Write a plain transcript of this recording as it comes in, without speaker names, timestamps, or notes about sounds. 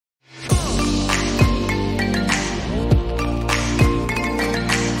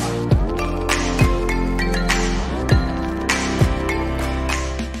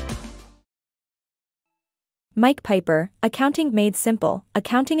Mike Piper, Accounting Made Simple,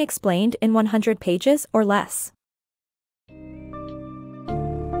 Accounting Explained in 100 Pages or Less.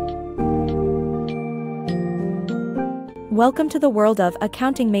 Welcome to the world of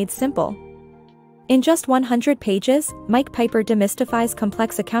Accounting Made Simple. In just 100 pages, Mike Piper demystifies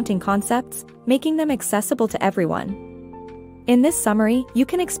complex accounting concepts, making them accessible to everyone. In this summary, you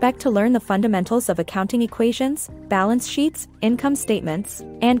can expect to learn the fundamentals of accounting equations, balance sheets, income statements,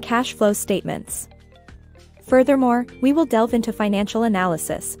 and cash flow statements. Furthermore, we will delve into financial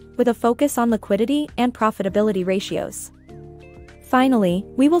analysis, with a focus on liquidity and profitability ratios. Finally,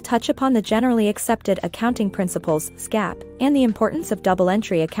 we will touch upon the generally accepted accounting principles, GAAP, and the importance of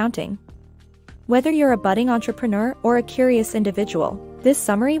double-entry accounting. Whether you're a budding entrepreneur or a curious individual, this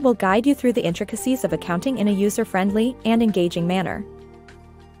summary will guide you through the intricacies of accounting in a user-friendly and engaging manner.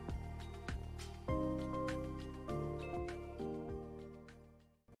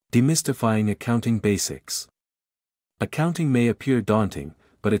 Demystifying accounting basics. Accounting may appear daunting,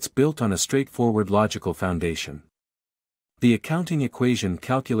 but it's built on a straightforward logical foundation. The accounting equation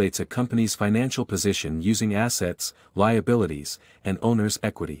calculates a company's financial position using assets, liabilities, and owner's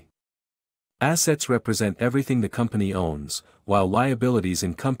equity. Assets represent everything the company owns, while liabilities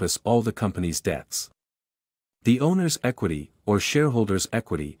encompass all the company's debts. The owner's equity, or shareholder's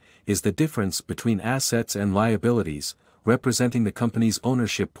equity, is the difference between assets and liabilities, representing the company's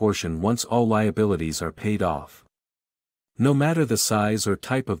ownership portion once all liabilities are paid off. No matter the size or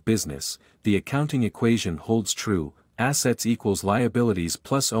type of business, the accounting equation holds true: assets equals liabilities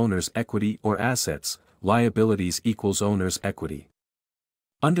plus owner's equity, or assets, liabilities equals owner's equity.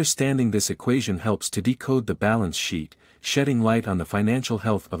 Understanding this equation helps to decode the balance sheet, shedding light on the financial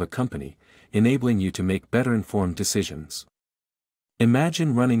health of a company, enabling you to make better informed decisions.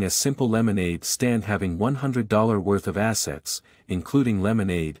 Imagine running a simple lemonade stand having $100 worth of assets, including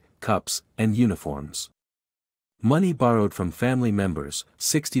lemonade, cups, and uniforms. Money borrowed from family members,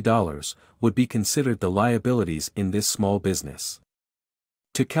 $60, would be considered the liabilities in this small business.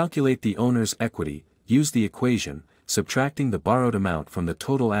 To calculate the owner's equity, use the equation, subtracting the borrowed amount from the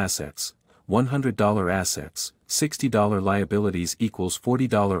total assets: $100 assets, $60 liabilities equals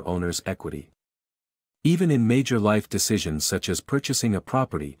 $40 owner's equity. Even in major life decisions such as purchasing a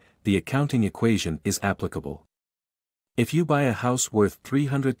property, the accounting equation is applicable. If you buy a house worth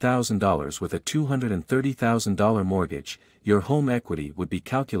 $300,000 with a $230,000 mortgage, your home equity would be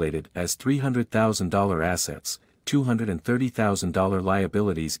calculated as $300,000 assets, $230,000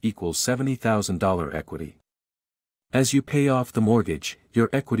 liabilities equals $70,000 equity. As you pay off the mortgage, your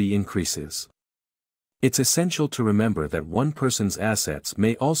equity increases. It's essential to remember that one person's assets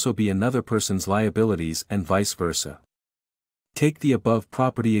may also be another person's liabilities and vice versa. Take the above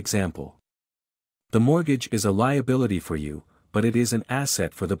property example. The mortgage is a liability for you, but it is an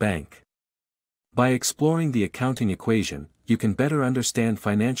asset for the bank. By exploring the accounting equation, you can better understand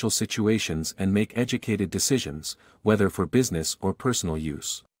financial situations and make educated decisions, whether for business or personal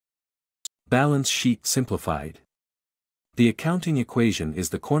use. Balance sheet simplified. The accounting equation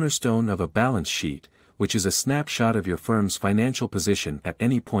is the cornerstone of a balance sheet, which is a snapshot of your firm's financial position at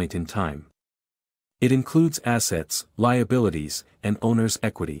any point in time. It includes assets, liabilities, and owner's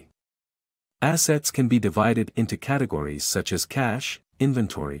equity. Assets can be divided into categories such as cash,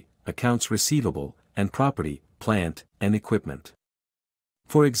 inventory, accounts receivable, and property, plant, and equipment.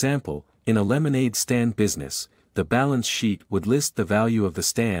 For example, in a lemonade stand business, the balance sheet would list the value of the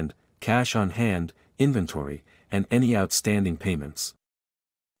stand, cash on hand, inventory, and any outstanding payments.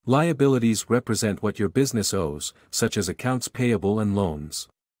 Liabilities represent what your business owes, such as accounts payable and loans.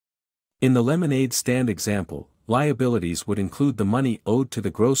 In the lemonade stand example, liabilities would include the money owed to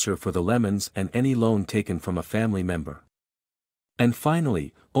the grocer for the lemons and any loan taken from a family member. And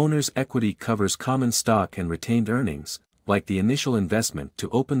finally, owner's equity covers common stock and retained earnings, like the initial investment to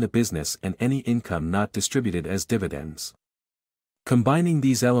open the business and any income not distributed as dividends. Combining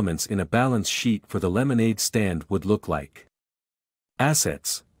these elements in a balance sheet for the lemonade stand would look like: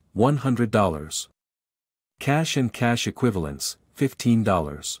 assets, $100. Cash and cash equivalents,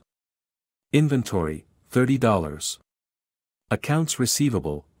 $15. Inventory, $30. Accounts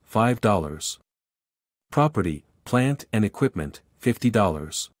receivable, $5. Property, plant and equipment,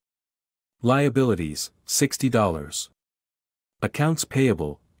 $50. Liabilities, $60. Accounts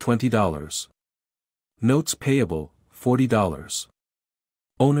payable, $20. Notes payable, $40.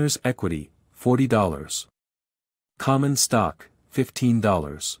 Owner's equity, $40. Common stock,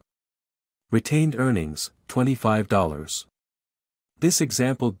 $15. Retained earnings, $25. This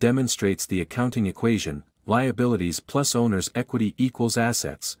example demonstrates the accounting equation: liabilities plus owner's equity equals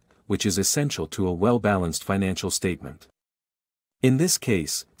assets, which is essential to a well-balanced financial statement. In this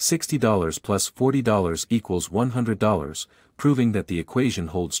case, $60 plus $40 equals $100, proving that the equation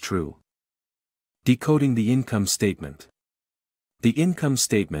holds true. Decoding the income statement. The income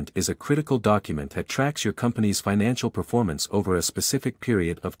statement is a critical document that tracks your company's financial performance over a specific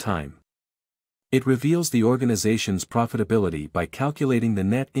period of time. It reveals the organization's profitability by calculating the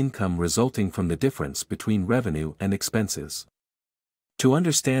net income resulting from the difference between revenue and expenses. To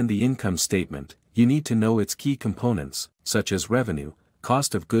understand the income statement, you need to know its key components, such as revenue,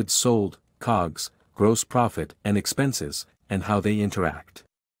 cost of goods sold, COGS, gross profit, and expenses, and how they interact.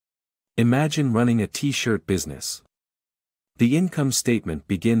 Imagine running a t-shirt business. The income statement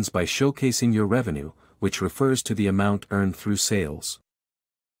begins by showcasing your revenue, which refers to the amount earned through sales.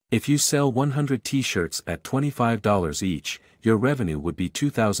 If you sell 100 t-shirts at $25 each, your revenue would be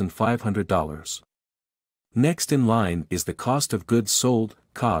 $2,500. Next in line is the cost of goods sold,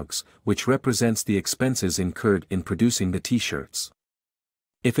 COGS, which represents the expenses incurred in producing the t-shirts.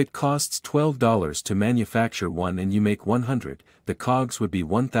 If it costs $12 to manufacture one and you make 100, the COGS would be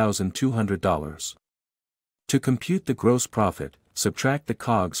 $1,200. To compute the gross profit, subtract the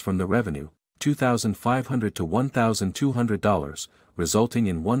COGS from the revenue, $2,500 to $1,200, resulting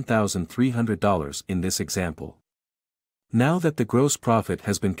in $1,300 in this example. Now that the gross profit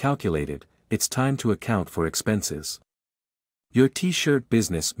has been calculated, it's time to account for expenses. Your t-shirt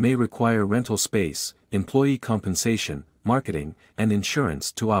business may require rental space, employee compensation, marketing, and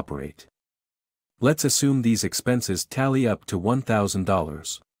insurance to operate. Let's assume these expenses tally up to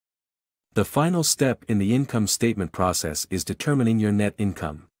 $1,000. The final step in the income statement process is determining your net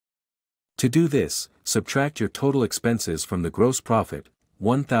income. To do this, subtract your total expenses from the gross profit,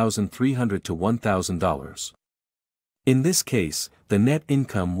 $1,300 to $1,000. In this case, the net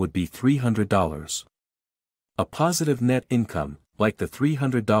income would be $300. A positive net income, like the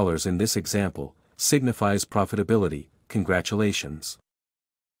 $300 in this example, signifies profitability. Congratulations.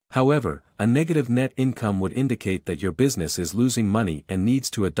 However, a negative net income would indicate that your business is losing money and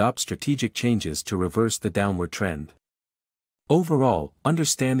needs to adopt strategic changes to reverse the downward trend. Overall,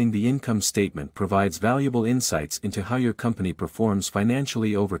 understanding the income statement provides valuable insights into how your company performs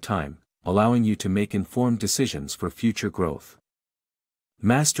financially over time, allowing you to make informed decisions for future growth.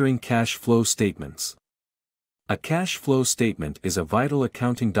 Mastering cash flow statements. A cash flow statement is a vital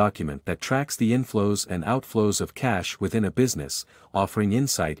accounting document that tracks the inflows and outflows of cash within a business, offering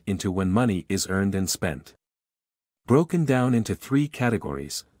insight into when money is earned and spent. Broken down into three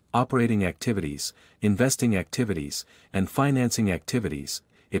categories: operating activities, investing activities, and financing activities,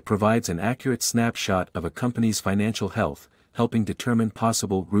 it provides an accurate snapshot of a company's financial health, helping determine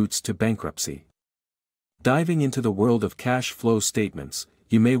possible routes to bankruptcy. Diving into the world of cash flow statements,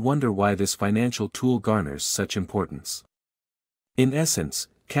 you may wonder why this financial tool garners such importance. In essence,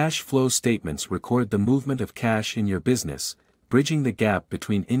 cash flow statements record the movement of cash in your business, bridging the gap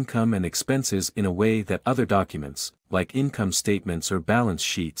between income and expenses in a way that other documents, like income statements or balance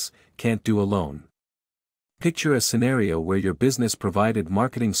sheets, can't do alone. Picture a scenario where your business provided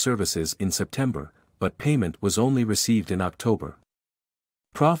marketing services in September, but payment was only received in October.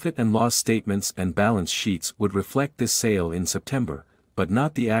 Profit and loss statements and balance sheets would reflect this sale in September, but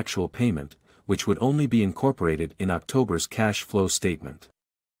not the actual payment, which would only be incorporated in October's cash flow statement.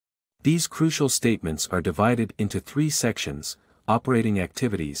 These crucial statements are divided into three sections: operating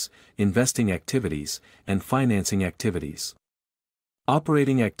activities, investing activities, and financing activities.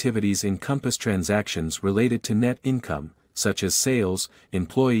 Operating activities encompass transactions related to net income, such as sales,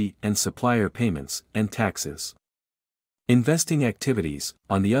 employee and supplier payments, and taxes. Investing activities,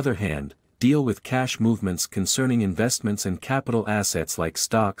 on the other hand, deal with cash movements concerning investments and capital assets like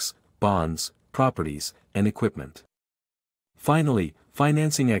stocks, bonds, properties, and equipment. Finally,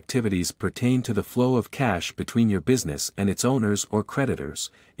 financing activities pertain to the flow of cash between your business and its owners or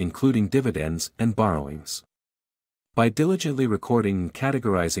creditors, including dividends and borrowings. By diligently recording and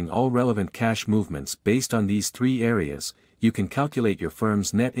categorizing all relevant cash movements based on these three areas, you can calculate your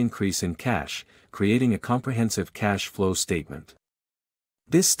firm's net increase in cash, creating a comprehensive cash flow statement.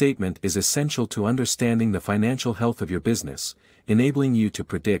 This statement is essential to understanding the financial health of your business, enabling you to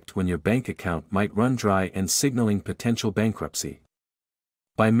predict when your bank account might run dry and signaling potential bankruptcy.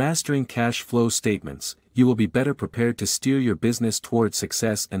 By mastering cash flow statements, you will be better prepared to steer your business toward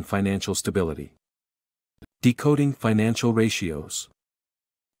success and financial stability. Decoding financial ratios.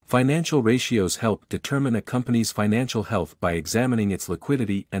 Financial ratios help determine a company's financial health by examining its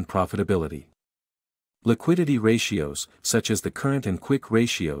liquidity and profitability. Liquidity ratios, such as the current and quick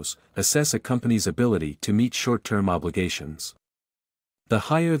ratios, assess a company's ability to meet short-term obligations. The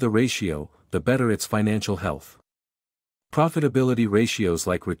higher the ratio, the better its financial health. Profitability ratios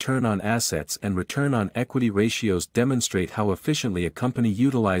like return on assets and return on equity ratios demonstrate how efficiently a company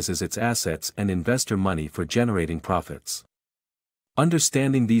utilizes its assets and investor money for generating profits.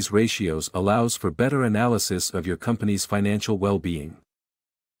 Understanding these ratios allows for better analysis of your company's financial well-being.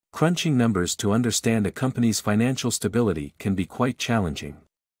 Crunching numbers to understand a company's financial stability can be quite challenging.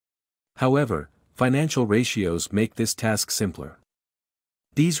 However, financial ratios make this task simpler.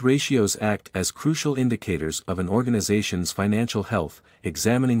 These ratios act as crucial indicators of an organization's financial health,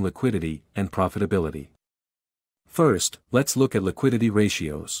 examining liquidity and profitability. First, let's look at liquidity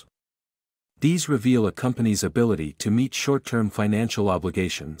ratios. These reveal a company's ability to meet short-term financial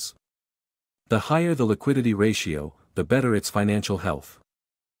obligations. The higher the liquidity ratio, the better its financial health.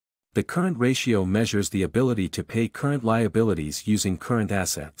 The current ratio measures the ability to pay current liabilities using current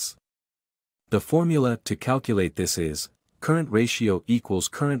assets. The formula to calculate this is current ratio equals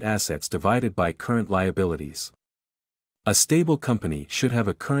current assets divided by current liabilities. A stable company should have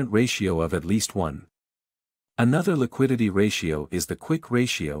a current ratio of at least 1. Another liquidity ratio is the quick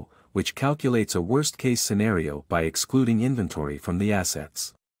ratio, which calculates a worst-case scenario by excluding inventory from the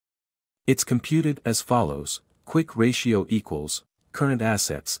assets. It's computed as follows: quick ratio equals current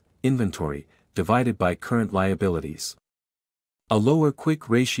assets, inventory, divided by current liabilities. A lower quick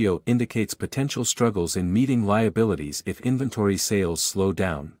ratio indicates potential struggles in meeting liabilities if inventory sales slow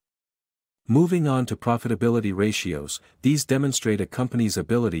down. Moving on to profitability ratios, these demonstrate a company's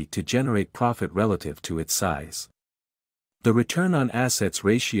ability to generate profit relative to its size. The return on assets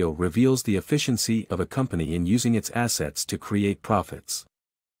ratio reveals the efficiency of a company in using its assets to create profits.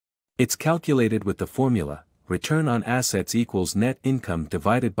 It's calculated with the formula, return on assets equals net income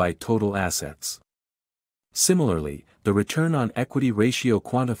divided by total assets. Similarly, the return on equity ratio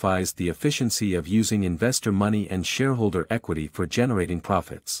quantifies the efficiency of using investor money and shareholder equity for generating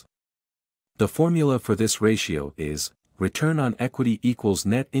profits. The formula for this ratio is, return on equity equals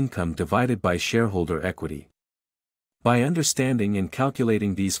net income divided by shareholder equity. By understanding and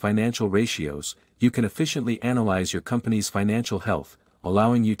calculating these financial ratios, you can efficiently analyze your company's financial health,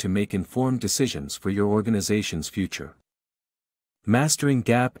 allowing you to make informed decisions for your organization's future. Mastering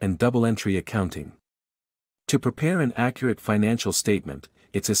GAAP and double-entry accounting. To prepare an accurate financial statement,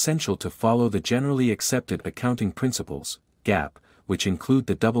 it's essential to follow the generally accepted accounting principles, GAAP, which include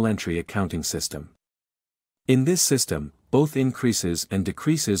the double-entry accounting system. In this system, both increases and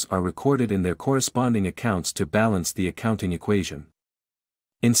decreases are recorded in their corresponding accounts to balance the accounting equation.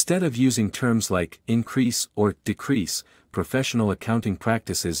 Instead of using terms like increase or decrease, professional accounting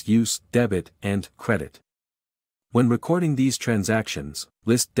practices use debit and credit. When recording these transactions,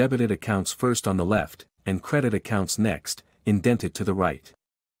 list debited accounts first on the left, and credit accounts next, indented to the right.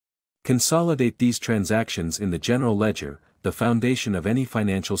 Consolidate these transactions in the general ledger, the foundation of any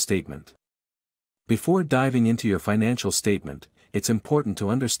financial statement. Before diving into your financial statement, it's important to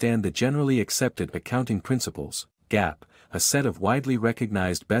understand the generally accepted accounting principles, GAAP, a set of widely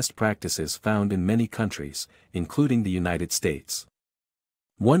recognized best practices found in many countries, including the United States.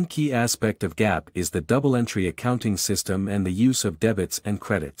 One key aspect of GAAP is the double-entry accounting system and the use of debits and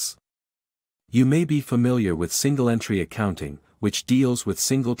credits. You may be familiar with single-entry accounting, which deals with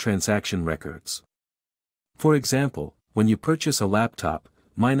single transaction records. For example, when you purchase a laptop,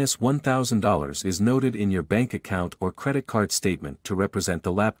 minus $1,000 is noted in your bank account or credit card statement to represent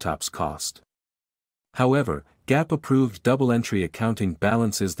the laptop's cost. However, GAAP-approved double-entry accounting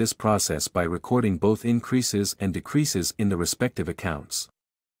balances this process by recording both increases and decreases in the respective accounts.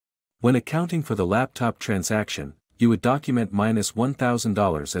 When accounting for the laptop transaction, you would document minus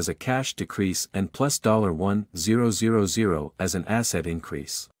 $1,000 as a cash decrease and plus $1,000 as an asset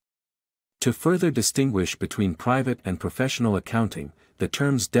increase. To further distinguish between private and professional accounting, the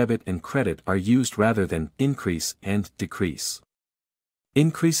terms debit and credit are used rather than increase and decrease.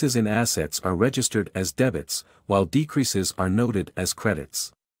 Increases in assets are registered as debits, while decreases are noted as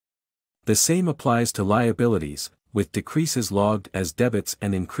credits. The same applies to liabilities, with decreases logged as debits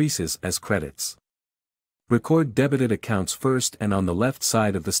and increases as credits. Record debited accounts first and on the left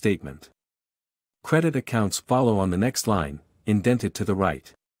side of the statement. Credit accounts follow on the next line, indented to the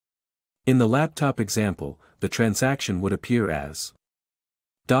right. In the laptop example, the transaction would appear as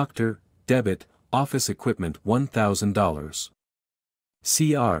Doctor, debit, office equipment $1,000.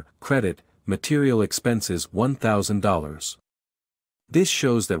 CR, credit, material expenses $1,000. This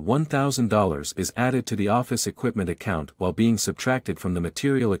shows that $1,000 is added to the office equipment account while being subtracted from the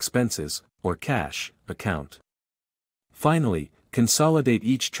material expenses, or cash, account. Finally, consolidate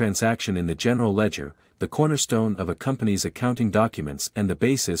each transaction in the general ledger, the cornerstone of a company's accounting documents and the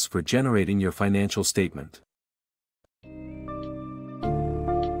basis for generating your financial statement.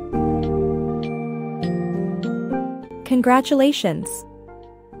 Congratulations!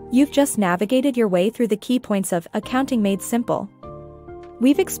 You've just navigated your way through the key points of Accounting Made Simple.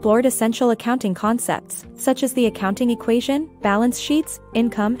 We've explored essential accounting concepts, such as the accounting equation, balance sheets,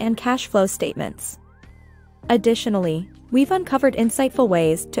 income and cash flow statements. Additionally, we've uncovered insightful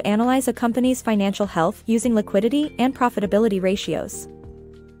ways to analyze a company's financial health using liquidity and profitability ratios.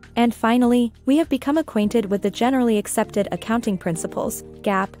 And finally, we have become acquainted with the generally accepted accounting principles,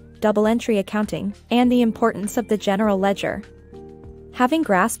 GAAP, double-entry accounting, and the importance of the general ledger. Having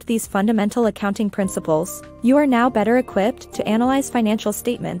grasped these fundamental accounting principles, you are now better equipped to analyze financial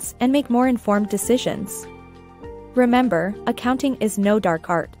statements and make more informed decisions. Remember, accounting is no dark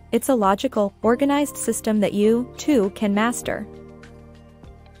art, it's a logical, organized system that you, too, can master.